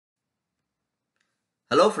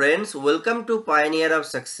Hello friends, welcome to Pioneer of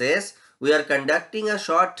Success. We are conducting a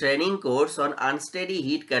short training course on unsteady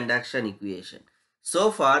heat conduction equation.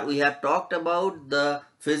 So far we have talked about the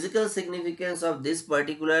physical significance of this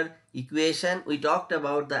particular equation. We talked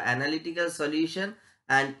about the analytical solution,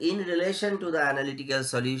 and in relation to the analytical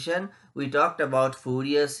solution we talked about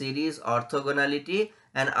Fourier series, orthogonality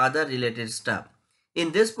and other related stuff.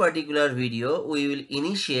 In this particular video we will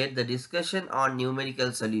initiate the discussion on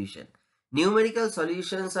numerical solution. Numerical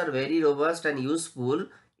solutions are very robust and useful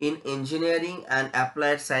in engineering and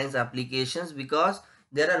applied science applications because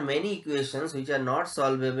there are many equations which are not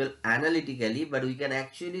solvable analytically, but we can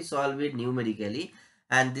actually solve it numerically,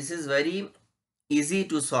 and this is very easy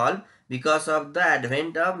to solve because of the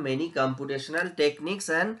advent of many computational techniques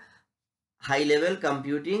and high level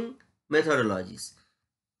computing methodologies.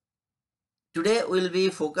 Today we will be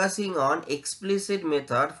focusing on explicit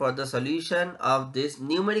method for the solution of this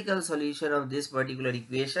numerical solution of this particular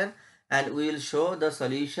equation, and we will show the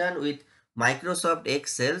solution with Microsoft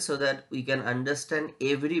Excel so that we can understand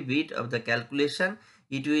every bit of the calculation.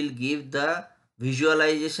 It will give the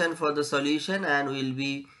visualization for the solution and it will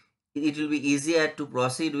be easier to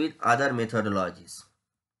proceed with other methodologies.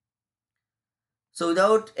 So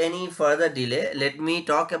without any further delay, let me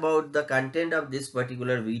talk about the content of this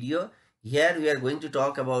particular video. Here we are going to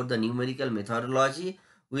talk about the numerical methodology.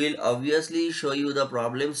 We will obviously show you the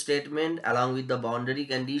problem statement along with the boundary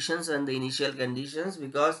conditions and the initial conditions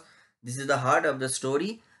because this is the heart of the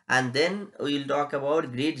story. And then we will talk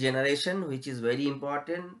about grid generation, which is very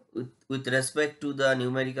important with respect to the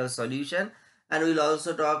numerical solution. And we will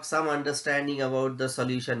also talk some understanding about the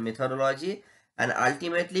solution methodology, and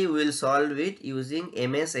ultimately we will solve it using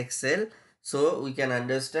MS Excel so we can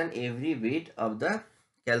understand every bit of the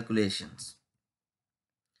calculations.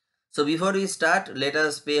 So before we start, let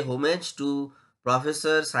us pay homage to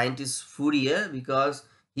Professor Scientist Fourier because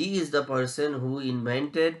he is the person who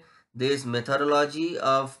invented this methodology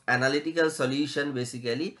of analytical solution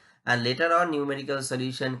basically, and later on numerical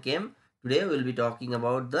solution came. Today we will be talking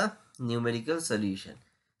about the numerical solution.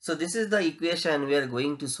 So this is the equation we are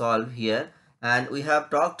going to solve here, and we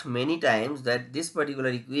have talked many times that this particular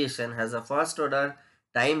equation has a first order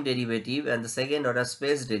time derivative and the second order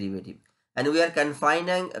space derivative, and we are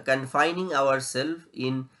confining ourselves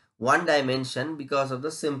in one dimension because of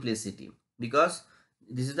the simplicity, because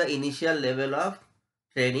this is the initial level of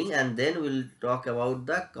training, and then we'll talk about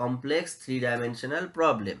the complex three-dimensional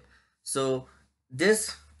problem. So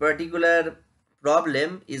this particular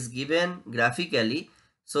problem is given graphically.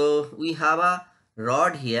 So we have a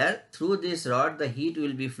rod here. Through this rod the heat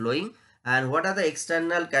will be flowing, and what are the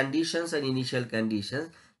external conditions and initial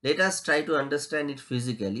conditions? Let us try to understand it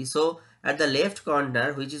physically. So at the left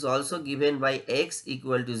corner, which is also given by x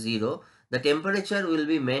equal to 0, the temperature will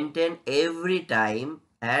be maintained every time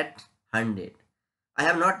at 100. I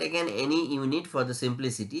have not taken any unit for the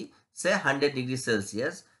simplicity, say 100 degrees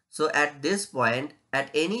Celsius. So at this point,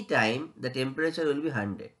 at any time, the temperature will be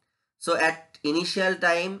 100. So at initial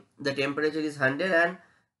time, the temperature is 100, and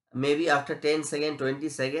maybe after 10 seconds, 20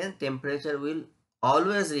 seconds, temperature will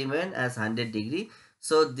always remain as 100 degree.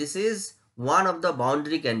 So this is one of the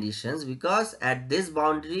boundary conditions because at this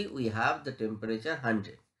boundary we have the temperature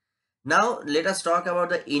 100. Now let us talk about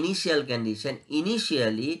the initial condition.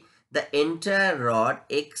 Initially the entire rod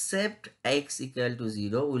except x equal to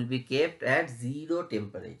 0 will be kept at 0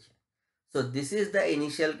 temperature. So this is the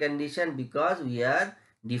initial condition because we are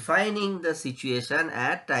defining the situation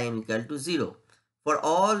at time equal to 0 for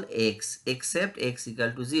all x except x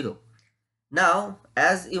equal to 0. Now,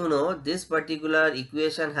 as you know, this particular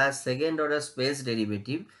equation has second order space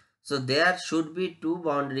derivative. So there should be two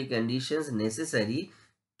boundary conditions necessary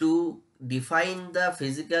to define the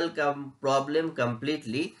physical problem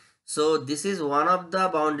completely. So this is one of the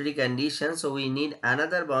boundary conditions. So we need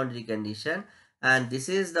another boundary condition, and this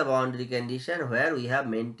is the boundary condition where we have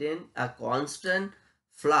maintained a constant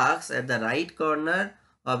flux at the right corner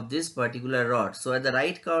of this particular rod. So at the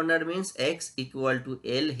right corner means x equal to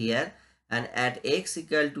L here, and at x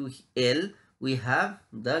equal to L we have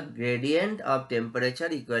the gradient of temperature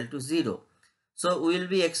equal to 0. So we will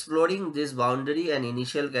be exploring this boundary and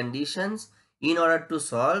initial conditions in order to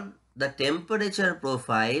solve the temperature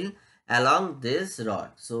profile along this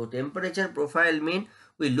rod. So temperature profile means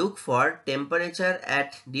we look for temperature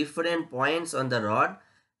at different points on the rod,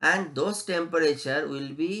 and those temperature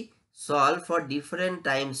will be solved for different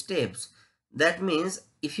time steps. That means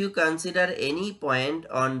if you consider any point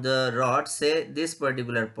on the rod, say this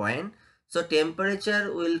particular point, so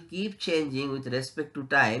temperature will keep changing with respect to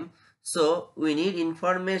time. So we need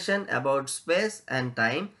information about space and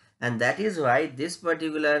time, and that is why this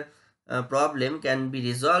particular problem can be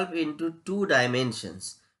resolved into two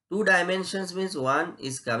dimensions. Two dimensions means one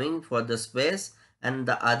is coming for the space and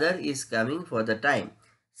the other is coming for the time.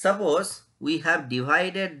 Suppose we have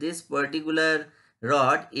divided this particular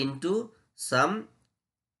rod into some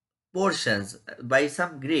portions by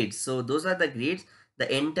some grids. So those are the grids.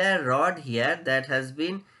 The entire rod here that has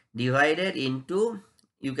been divided into,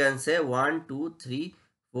 you can say, 1 2 3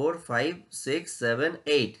 4 5 6 7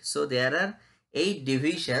 8. So there are 8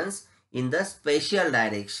 divisions in the spatial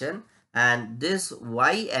direction, and this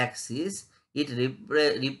y axis, it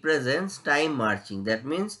represents time marching. That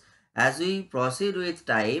means as we proceed with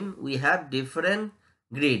time, we have different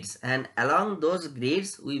grids, and along those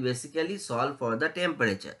grids we basically solve for the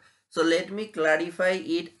temperature. So let me clarify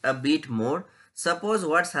it a bit more. Suppose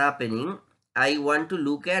what's happening, I want to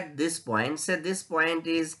look at this point. Say this point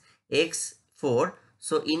is x4.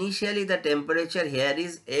 So initially the temperature here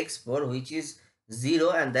is x4, which is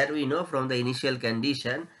 0, and that we know from the initial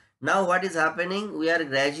condition. Now what is happening? We are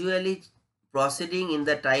gradually proceeding in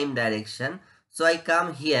the time direction. So I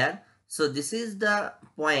come here. So this is the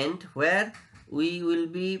point where we will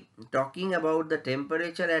be talking about the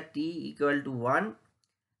temperature at T equal to 1,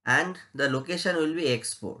 and the location will be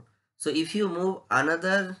x4. So if you move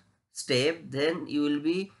another step, then you will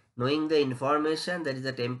be knowing the information, that is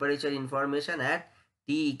the temperature information at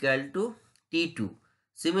T equal to T2.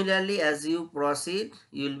 Similarly, as you proceed,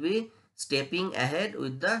 you will be stepping ahead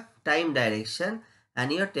with the time direction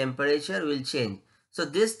and your temperature will change. So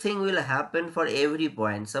this thing will happen for every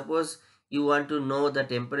point. Suppose you want to know the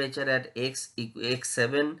temperature at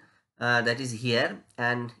x7, that is here,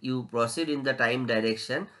 and you proceed in the time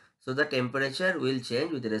direction, so the temperature will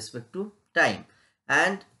change with respect to time,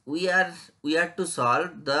 and we are to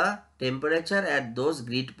solve the temperature at those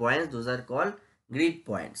grid points. Those are called grid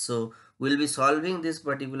points. So we'll be solving this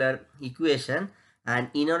particular equation, and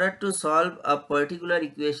in order to solve a particular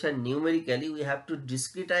equation numerically, we have to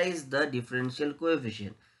discretize the differential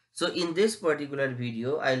coefficient. So in this particular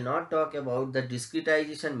video, I will not talk about the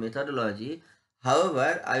discretization methodology.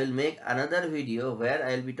 However, I will make another video where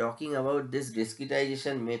I will be talking about this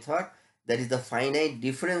discretization method, that is the finite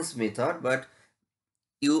difference method. But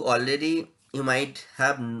you might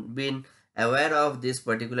have been aware of this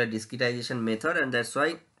particular discretization method, and that's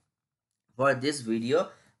why for this video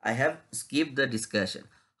I have skipped the discussion.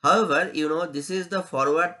 However, this is the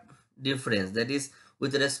forward difference, that is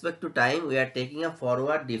with respect to time we are taking a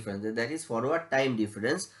forward difference, that is forward time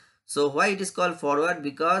difference. So why it is called forward?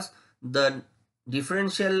 Because the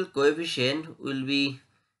differential coefficient will be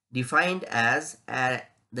defined as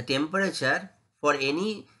the temperature for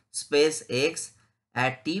any space x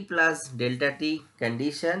at t plus delta t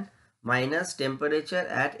condition minus temperature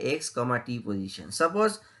at x comma t position.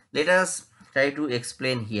 Suppose, let us try to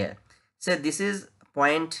explain here. Say this is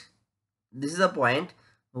a point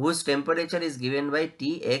whose temperature is given by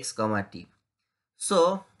t x comma t.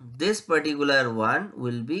 So this particular one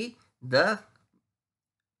will be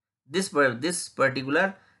this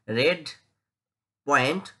particular red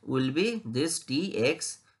point will be this t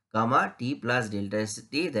x comma t plus delta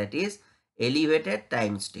t, that is elevated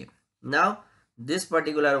time step. Now this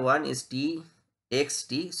particular one is t x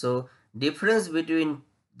t. So difference between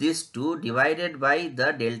these two divided by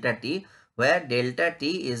the delta t, where delta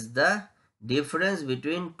t is the difference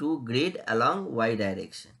between two grid along y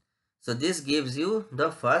direction. So this gives you the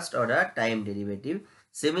first order time derivative.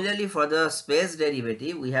 Similarly, for the space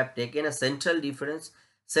derivative, we have taken a central difference.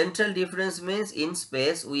 Central difference means in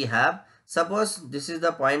space we have, suppose this is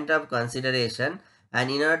the point of consideration, and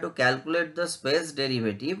in order to calculate the space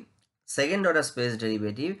derivative, second order space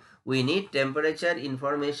derivative, we need temperature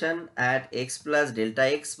information at x plus delta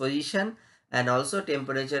x position, and also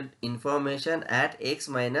temperature information at x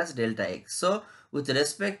minus delta x. So with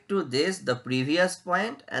respect to this, the previous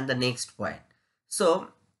point and the next point. So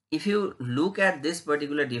if you look at this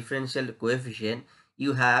particular differential coefficient,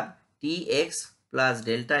 you have tx plus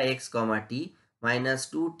delta x comma t minus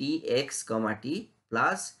 2tx comma t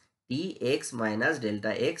plus tx minus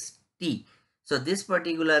delta x t. So this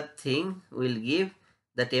particular thing will give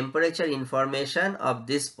the temperature information of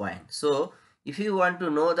this point. So if you want to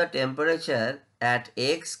know the temperature at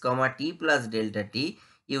x comma t plus delta t,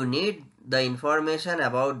 you need the information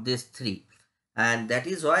about these three, and that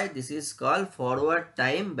is why this is called forward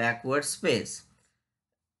time backward space.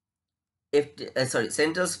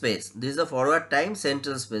 Central space. This is the forward time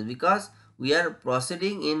central space, because we are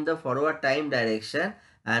proceeding in the forward time direction,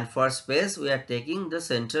 and for space we are taking the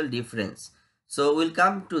central difference. So we'll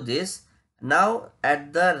come to this. Now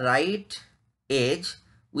at the right edge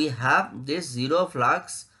we have this zero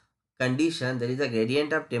flux condition, that is the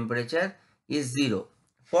gradient of temperature is 0.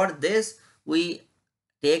 For this, we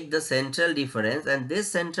take the central difference, and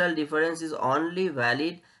this central difference is only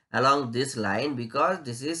valid along this line because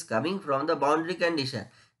this is coming from the boundary condition.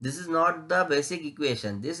 This is not the basic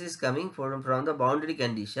equation. This is coming from the boundary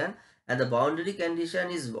condition, and the boundary condition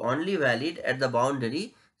is only valid at the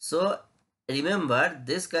boundary. So remember,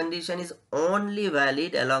 this condition is only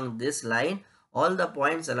valid along this line, all the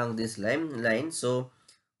points along this line. So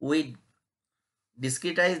we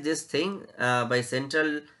discretize this thing by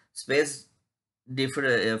central space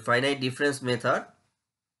finite difference method.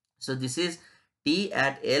 So this is t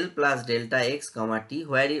at L plus delta x comma t,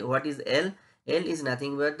 where what is L? L is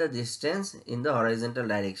nothing but the distance in the horizontal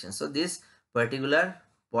direction. So this particular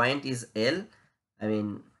point is L. I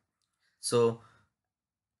mean, so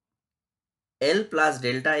L plus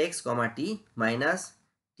delta x comma t minus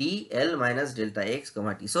t L minus delta x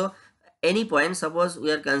comma t. So any point, suppose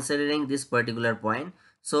we are considering this particular point.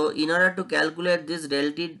 So in order to calculate this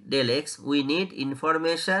del t del x, we need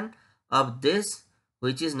information of this,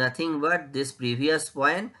 which is nothing but this previous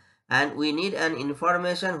point, and we need an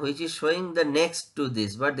information which is showing the next to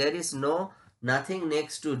this, but there is nothing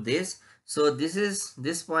next to this. So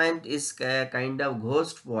this point is kind of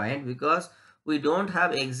ghost point because we don't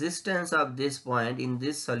have existence of this point in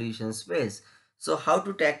this solution space. So how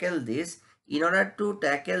to tackle this? In order to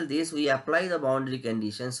tackle this, we apply the boundary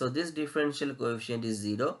condition. So this differential coefficient is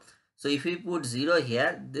 0. So if we put 0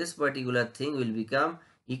 here, this particular thing will become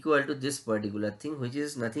equal to this particular thing, which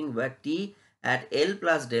is nothing but t at L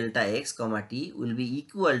plus delta x comma t will be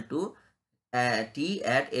equal to t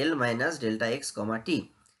at L minus delta x comma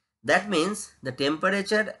t. That means the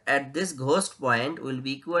temperature at this ghost point will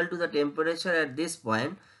be equal to the temperature at this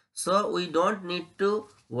point. So we don't need to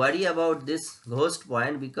worry about this ghost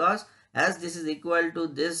point, because as this is equal to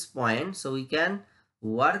this point, so we can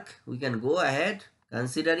go ahead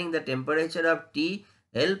considering the temperature of t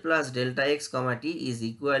L plus delta x comma t is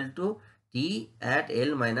equal to t at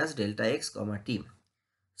L minus delta x comma t.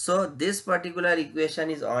 So this particular equation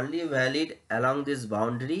is only valid along this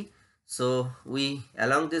boundary. So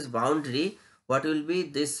along this boundary, what will be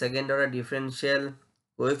this second order differential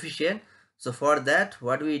coefficient? So for that,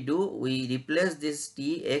 what we do, we replace this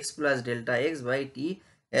t x plus delta x by t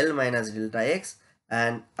L minus delta x,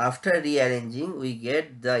 and after rearranging, we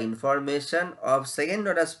get the information of second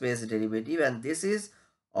order space derivative, and this is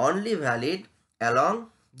only valid along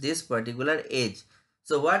this particular edge.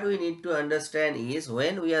 So what we need to understand is,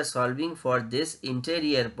 when we are solving for this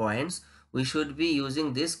interior points, we should be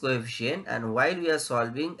using this coefficient, and while we are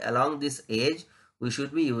solving along this edge, we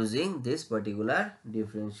should be using this particular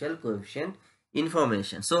differential coefficient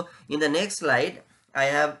information. So in the next slide, I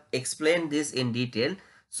have explained this in detail.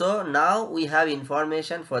 So now we have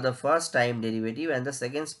information for the first time derivative and the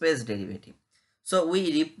second space derivative. So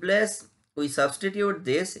we substitute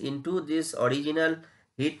this into this original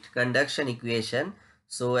heat conduction equation.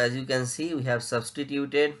 So as you can see, we have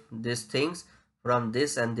substituted these things from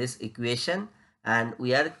this and this equation, and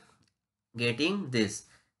we are getting this.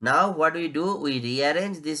 Now what we do, we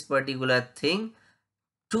rearrange this particular thing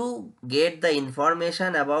to get the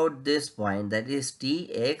information about this point, that is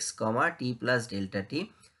tx comma t plus delta t.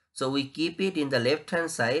 So we keep it in the left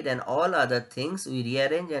hand side, and all other things we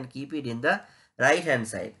rearrange and keep it in the right hand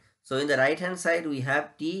side. So in the right hand side, we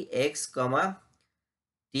have tx comma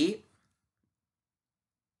t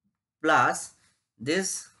plus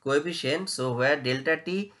this coefficient. So where delta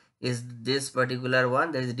t is this particular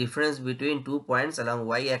one, there is a difference between 2 points along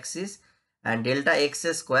y axis, and delta x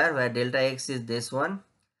square, where delta x is this one,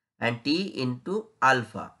 and t into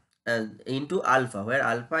alpha, where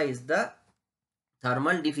alpha is the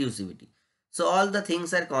thermal diffusivity. So all the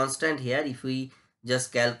things are constant here. If we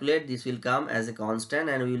just calculate, this will come as a constant,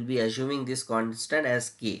 and we will be assuming this constant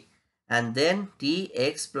as k. And then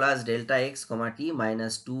tx plus delta x comma t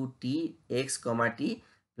minus 2tx comma t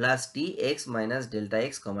plus tx minus delta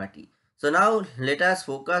x comma t. So now let us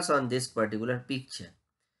focus on this particular picture.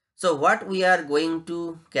 So what we are going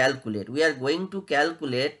to calculate? We are going to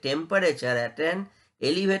calculate temperature at an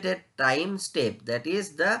elevated time step, that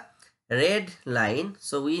is the red line.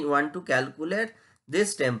 So we want to calculate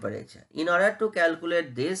this temperature. In order to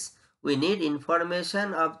calculate this, we need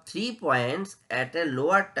information of 3 points at a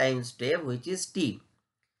lower time step, which is t.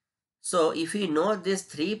 So if we know these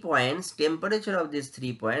 3 points, temperature of these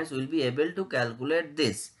 3 points, we will be able to calculate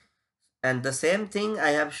this. And the same thing I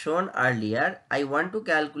have shown earlier. I want to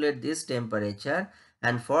calculate this temperature,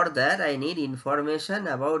 and for that I need information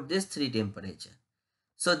about this 3 temperature.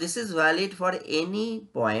 So this is valid for any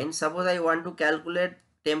point. Suppose I want to calculate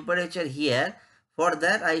temperature here. For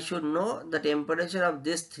that I should know the temperature of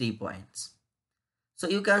these 3 points. So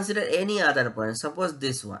you consider any other point, suppose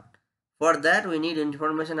this one. For that we need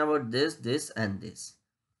information about this, this and this.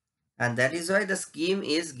 And that is why the scheme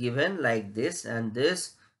is given like this, and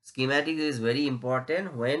this schematic is very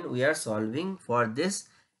important when we are solving for this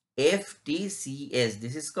FTCS.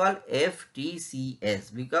 This is called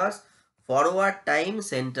FTCS because forward time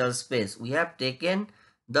central space. We have taken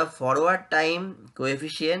the forward time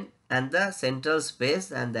coefficient and the central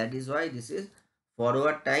space, and that is why this is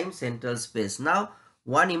forward time central space. Now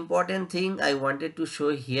one important thing I wanted to show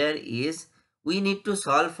here is we need to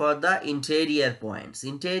solve for the interior points.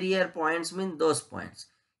 Interior points mean those points.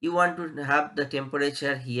 You want to have the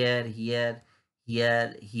temperature here, here,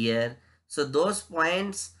 here, here. So those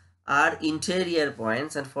points are interior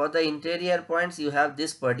points, and for the interior points you have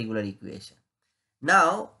this particular equation.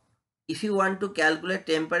 Now if you want to calculate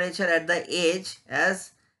temperature at the edge,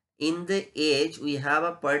 as in the edge we have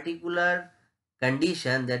a particular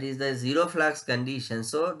condition, that is the zero flux condition,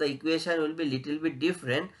 so the equation will be little bit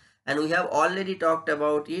different, and we have already talked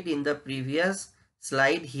about it in the previous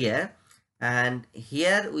slide here. And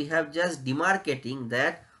here we have just demarcating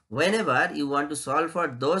that whenever you want to solve for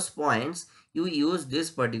those points you use this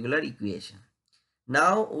particular equation.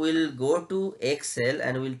 Now we'll go to Excel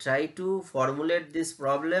and we'll try to formulate this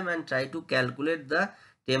problem and try to calculate the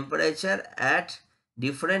temperature at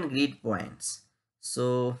different grid points.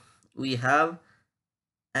 So we have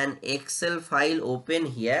an Excel file open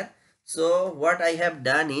here. So what I have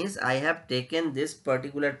done is I have taken this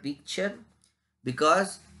particular picture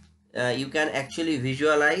because you can actually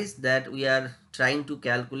visualize that we are trying to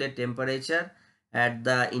calculate temperature at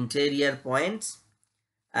the interior points,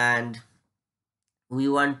 and we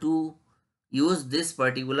want to use this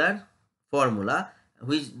particular formula,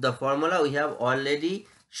 which the formula we have already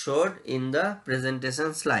showed in the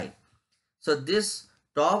presentation slide. So this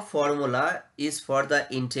top formula is for the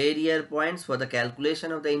interior points, for the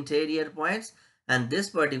calculation of the interior points, and this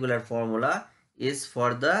particular formula is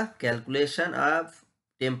for the calculation of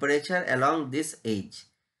temperature along this edge.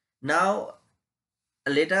 Now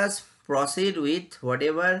let us proceed with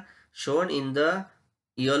whatever shown in the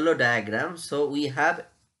yellow diagram. So we have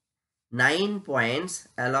 9 points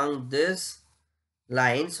along this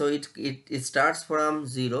line. So it starts from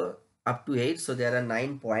 0 up to 8. So there are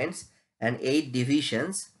 9 points and 8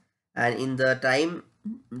 divisions, and in the time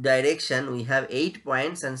direction we have 8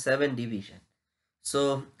 points and 7 division.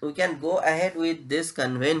 So we can go ahead with this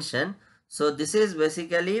convention. So this is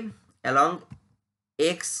basically along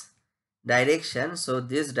x direction, so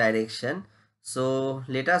this direction. So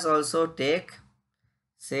let us also take,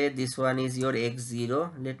 say this one is your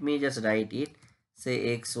x0. Let me just write it,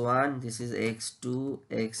 say x1, this is x2,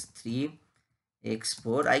 x3,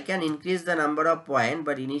 x4. I can increase the number of points,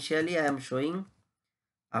 but initially I am showing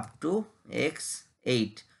up to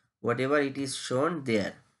x8, whatever it is shown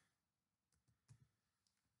there.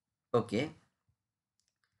 Okay,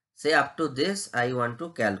 say up to this I want to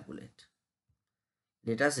calculate.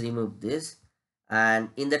 Let us remove this, and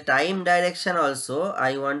in the time direction also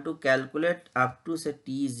I want to calculate up to say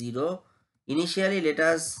t0. Initially let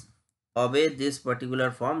us obey this particular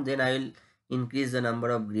form, then I will increase the number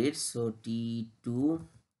of grids. So t2,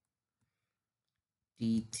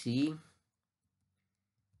 t3,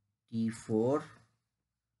 t4.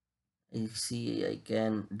 You see I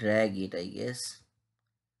can drag it, I guess.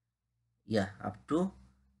 Yeah, up to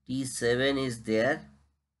t7 is there.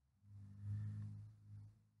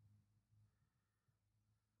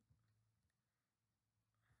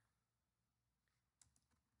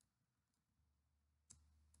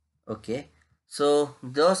 Okay, so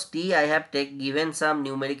those t I have given some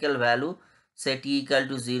numerical value, say t equal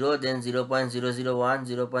to 0, then 0 0.001,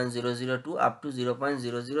 0 0.002 up to 0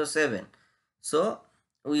 0.007. So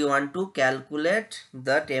we want to calculate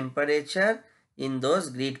the temperature in those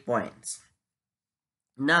grid points.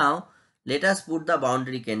 Now let us put the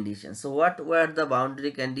boundary condition. So what were the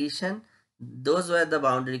boundary condition? Those were the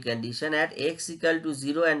boundary condition. At x equal to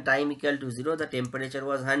 0 and time equal to 0, the temperature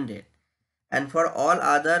was 100. And for all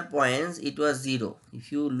other points it was 0.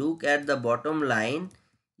 If you look at the bottom line,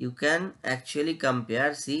 you can actually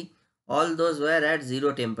compare. See, all those were at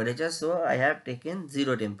 0 temperature, so I have taken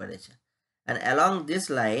 0 temperature. And along this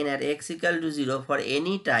line at x equal to 0, for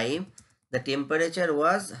any time the temperature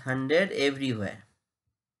was 100 everywhere.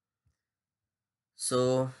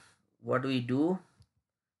 So what we do,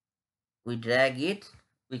 we drag it,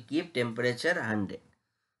 we keep temperature 100.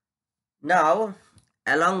 Now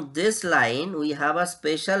along this line we have a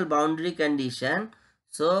special boundary condition,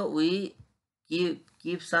 so we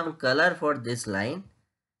keep some color for this line,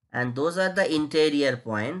 and those are the interior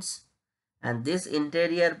points, and this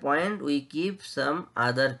interior point we keep some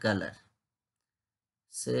other color.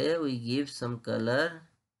 say we give some color,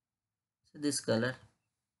 so this color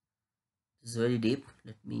is very deep.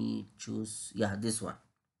 Let me choose, yeah, this one.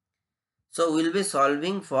 So we'll be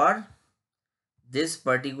solving for this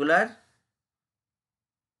particular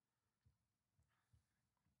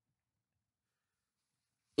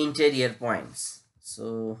interior points.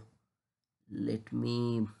 So let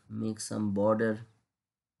me make some border.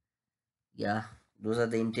 Yeah, those are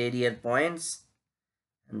the interior points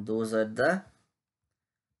and those are the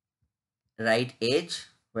right edge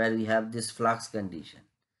where we have this flux condition.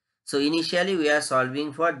 So initially we are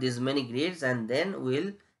solving for this many grids and then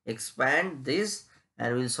we'll expand this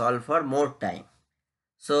and we'll solve for more time.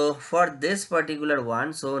 So for this particular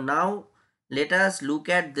one, so now let us look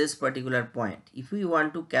at this particular point. If we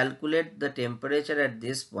want to calculate the temperature at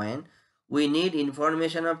this point, we need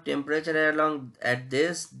information of temperature along at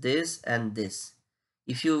this and this.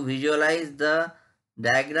 If you visualize the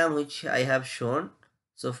diagram which I have shown,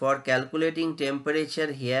 so for calculating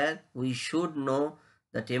temperature here, we should know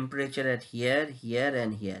the temperature at here, here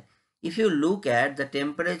and here. If you look at the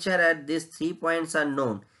temperature at these 3 points are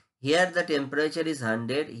known. Here the temperature is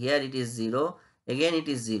 100, here it is 0, again it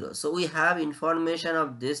is 0. So we have information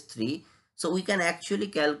of these 3. So we can actually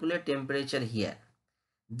calculate temperature here.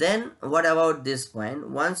 Then what about this point?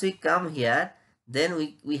 Once we come here, then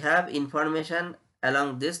we have information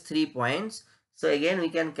along these 3 points. So again we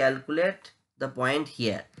can calculate the point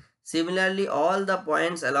here. Similarly, all the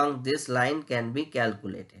points along this line can be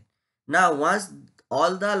calculated. Now once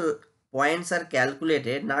all the points are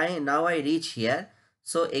calculated, now I reach here.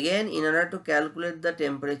 So again, in order to calculate the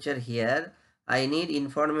temperature here, I need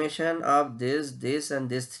information of this and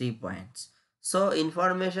these 3 points. So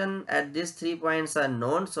information at these 3 points are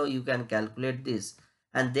known, so you can calculate this,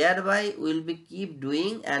 and thereby we'll be keep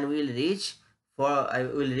doing and we'll reach for I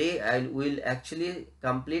will actually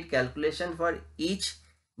complete calculation for each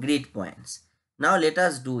grid points. Now let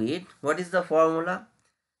us do it. What is the formula?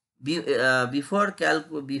 Before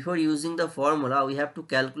using the formula, we have to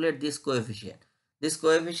calculate this coefficient. This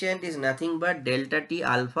coefficient is nothing but delta T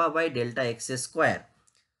alpha by delta x square.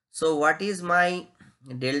 So what is my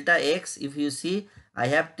delta x? If you see, I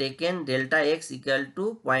have taken delta x equal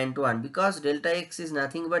to 0.1 because delta x is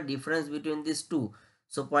nothing but difference between these two.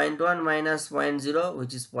 So 0.1 minus 0.0,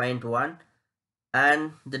 which is 0.1,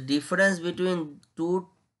 and the difference between two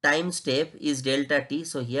time step is delta t.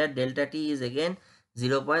 So here delta t is again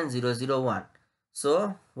 0.001.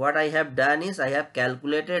 So what I have done is I have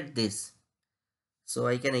calculated this. So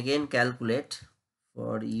I can again calculate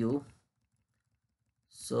for you.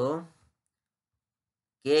 So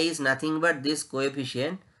k is nothing but this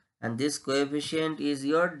coefficient, and this coefficient is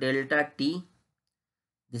your delta t.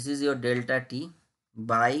 This is your delta t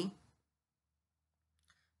by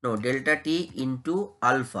delta t into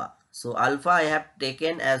alpha. So alpha I have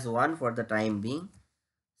taken as 1 for the time being.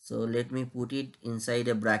 So let me put it inside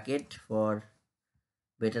a bracket for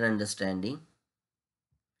better understanding.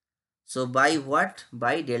 So by what?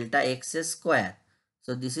 By delta x square.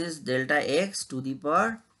 So this is delta x to the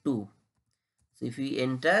power 2. So if we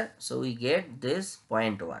enter, so we get this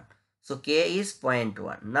 0.1. So k is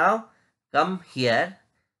 0.1. Now come here.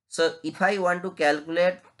 So if I want to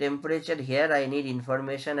calculate temperature here, I need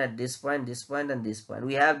information at this point and this point.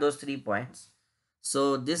 We have those 3 points.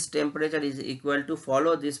 So this temperature is equal to,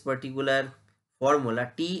 follow this particular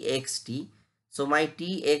formula, Txt. So my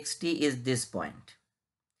Txt is this point.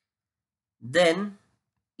 Then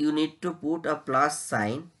you need to put a plus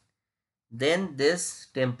sign, then this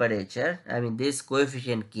temperature, this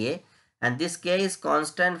coefficient k, and this k is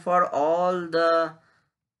constant for all the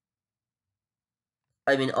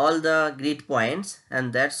grid points,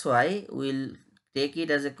 and that's why we'll take it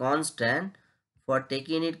as a constant. For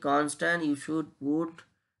taking it constant, you should put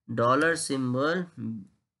dollar symbol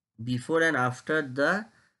before and after the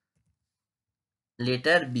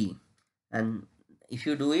letter b, and if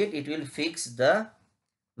you do it, it will fix the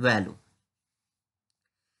value.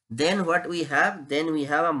 Then what we have? Then we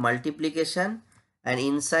have a multiplication, and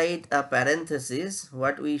inside a parenthesis,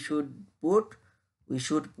 what we should put? We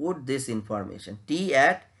should put this information, t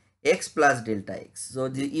at x plus delta x. So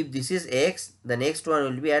if this is x, the next one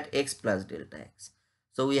will be at x plus delta x.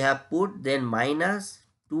 So we have put then minus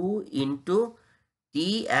 2 into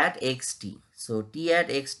t at xt. So t at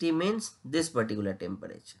xt means this particular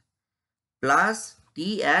temperature, plus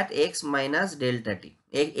t at x minus delta t,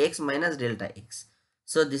 x minus delta x.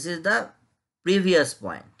 So this is the previous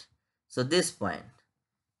point. So this point.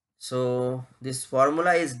 So this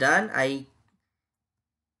formula is done.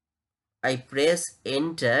 I press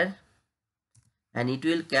enter and it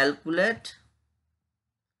will calculate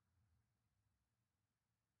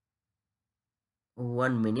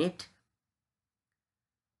 1 minute.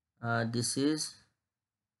 This is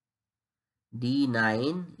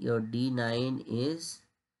D9. Your D9 is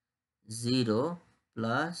 0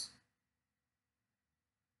 plus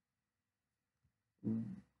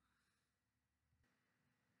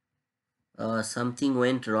something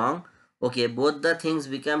went wrong. Okay, both the things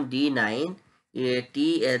become D9.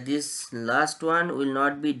 This last one will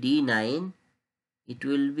not be D9. It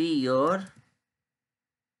will be your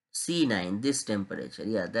C9, this temperature.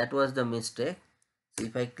 Yeah, that was the mistake. So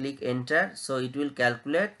if I click enter, so it will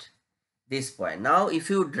calculate this point. Now if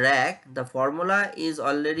you drag, the formula is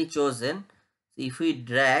already chosen. So if we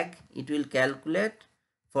drag, it will calculate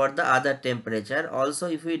for the other temperature. Also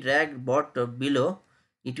if we drag bottom below,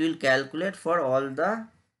 it will calculate for all the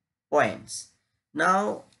points.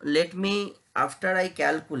 Now let me, after I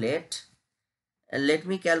calculate, let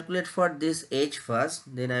me calculate for this edge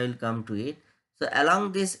first, then I will come to it. So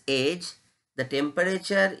along this edge, the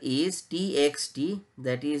temperature is Txt,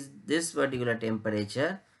 that is this particular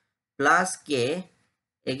temperature, plus K.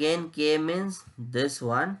 Again K means this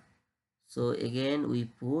one. So again we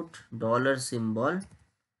put dollar symbol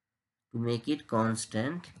to make it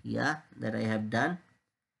constant. Yeah, that I have done.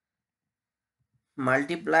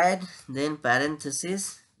 Multiplied, then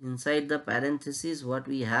parenthesis. Inside the parenthesis, what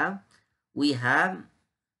we have? We have,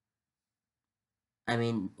 I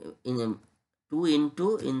mean, in 2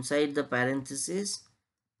 into, inside the parenthesis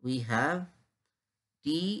we have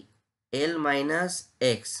T L minus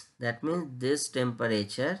X. That means this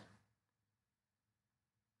temperature,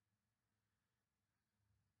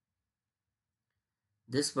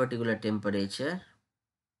 this particular temperature,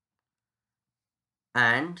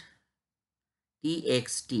 and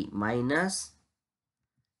Txt minus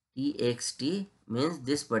Txt means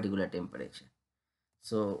this particular temperature.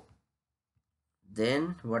 So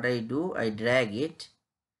then what I do, I drag it.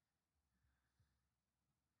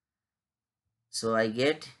 So I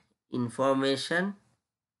get information.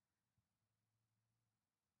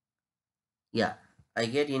 Yeah, I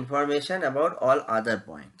get information about all other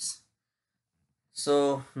points.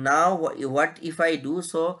 So now what if I do?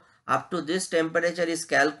 So up to this temperature is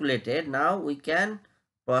calculated. Now we can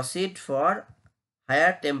proceed for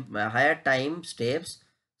higher time steps.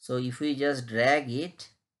 So if we just drag it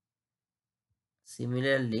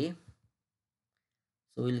similarly,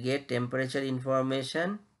 so we'll get temperature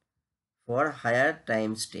information for higher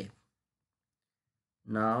time step.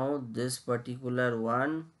 Now this particular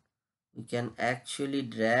one we can actually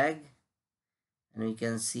drag, and we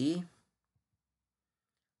can see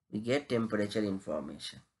we get temperature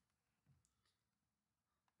information.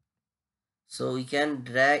 So you can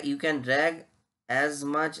drag as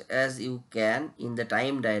much as you can in the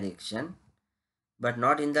time direction, but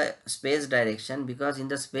not in the space direction, because in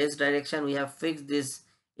the space direction we have fixed this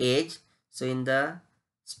edge. So in the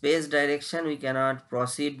space direction we cannot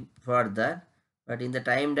proceed further, but in the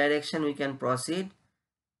time direction we can proceed.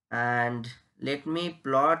 And let me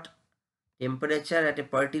plot temperature at a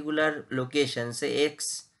particular location, say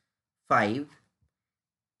x5,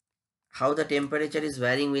 how the temperature is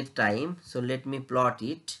varying with time. So let me plot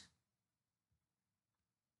it.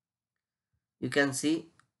 You can see,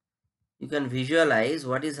 you can visualize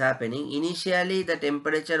what is happening. Initially the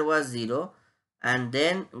temperature was 0, and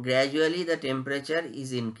then gradually the temperature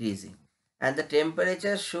is increasing, and the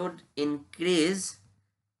temperature should increase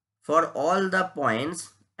for all the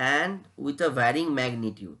points and with a varying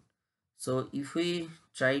magnitude. So if we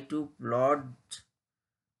try to plot,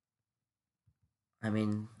 I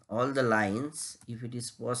mean, all the lines, if it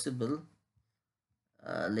is possible,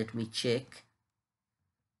 let me check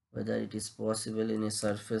whether it is possible in a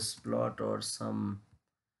surface plot or some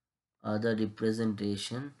other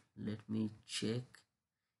representation. Let me check.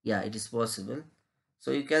 Yeah, it is possible.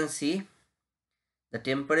 So you can see the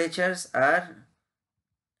temperatures are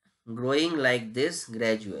growing like this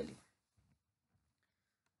gradually.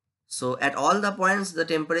 So at all the points the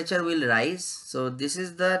temperature will rise. So this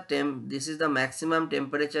is the maximum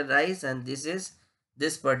temperature rise, and this is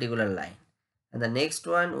this particular line, and the next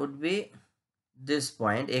one would be this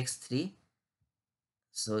point x3.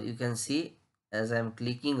 So you can see as I am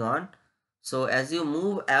clicking on, so as you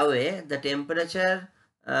move away the temperature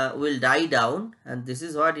will die down, and this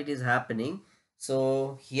is what it is happening.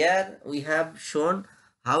 So here we have shown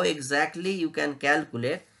how exactly you can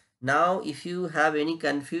calculate. Now if you have any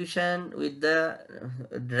confusion with the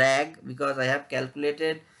drag, because I have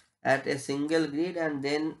calculated at a single grid and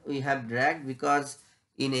then we have dragged, because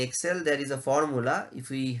in Excel there is a formula.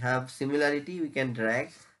 If we have similarity we can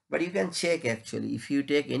drag, but you can check actually. If you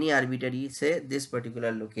take any arbitrary, say this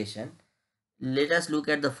particular location, let us look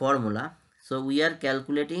at the formula. So we are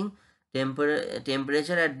calculating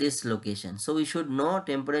temperature at this location. So we should know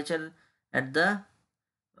temperature at the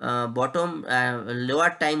bottom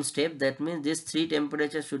lower time step. That means these three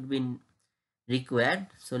temperatures should be required.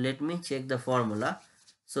 So let me check the formula.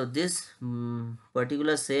 So this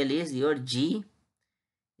particular cell is your G.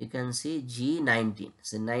 You can see G19.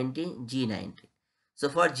 So 19 G19. So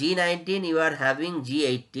for G19 you are having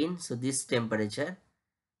G18. So this temperature,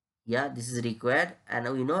 yeah, this is required,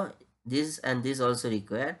 and we know this and this also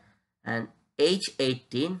required. And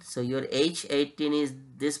H18, so your H18 is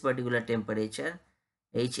this particular temperature,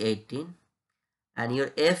 H18, and your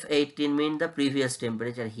F18 means the previous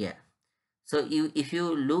temperature here. So if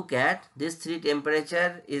you look at this three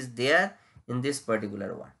temperature is there in this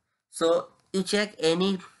particular one. So you check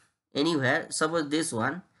anywhere. Suppose this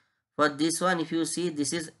one, for this one if you see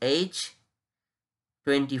this is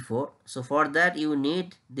H24. So for that you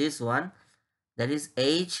need this one, that is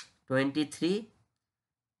H23,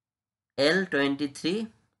 L23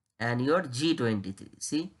 and your G23.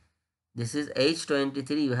 See, this is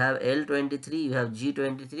H23, you have L23, you have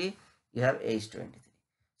G23, you have H23.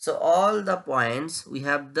 So all the points we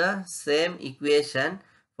have the same equation.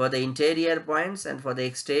 For the interior points and for the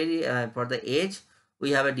exterior, for the edge we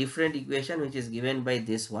have a different equation which is given by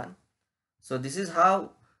this one. So this is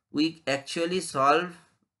how we actually solve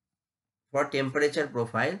for temperature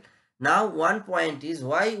profile. Now one point is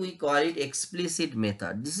why we call it explicit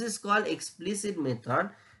method. This is called explicit method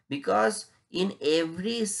because in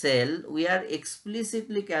every cell we are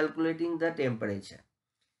explicitly calculating the temperature,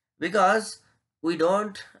 because we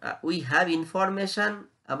don't we have information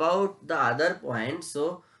about the other points,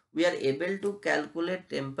 so we are able to calculate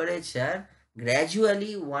temperature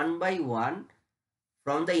gradually one by one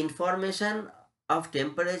from the information of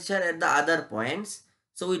temperature at the other points.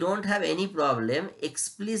 So we don't have any problem.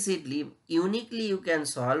 Explicitly, uniquely you can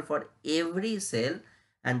solve for every cell,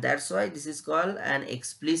 and that's why this is called an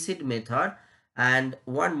explicit method. And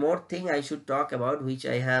one more thing I should talk about which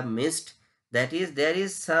I have missed, that is there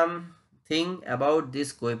is some thing about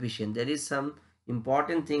this coefficient. There is some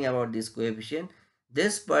important thing about this coefficient.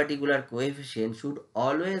 This particular coefficient should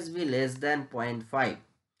always be less than 0.5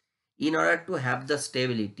 in order to have the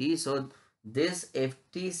stability. So this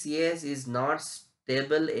FTCS is not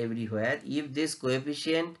stable everywhere. If this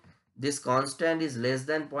coefficient, this constant is less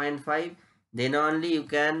than 0.5, then only you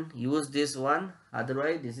can use this one,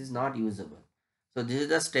 otherwise this is not usable. So this is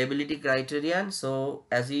the stability criterion. So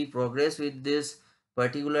as we progress with this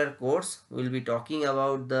particular course, we will be talking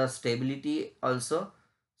about the stability also.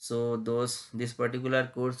 So this particular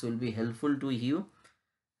course will be helpful to you.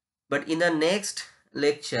 But in the next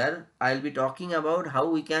lecture, I'll be talking about how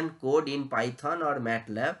we can code in Python or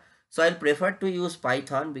MATLAB. So I'll prefer to use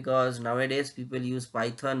Python because nowadays people use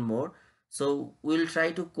Python more. So we'll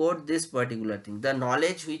try to code this particular thing. The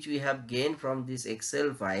knowledge which we have gained from this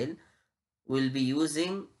Excel file, we'll be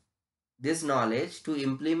using this knowledge to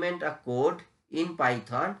implement a code in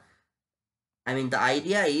Python. I mean, the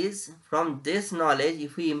idea is from this knowledge,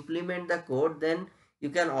 if we implement the code, then you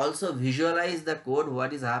can also visualize the code,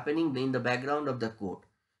 what is happening in the background of the code.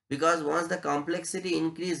 Because once the complexity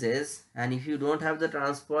increases and if you don't have the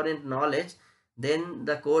transparent knowledge, then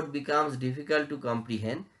the code becomes difficult to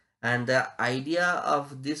comprehend. And the idea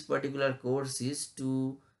of this particular course is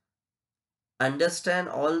to understand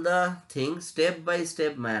all the things step by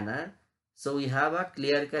step manner, so we have a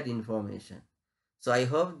clear cut information. So I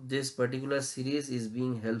hope this particular series is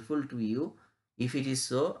being helpful to you. If it is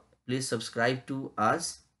so, please subscribe to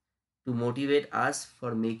us to motivate us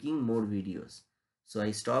for making more videos. So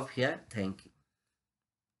I stop here. Thank you.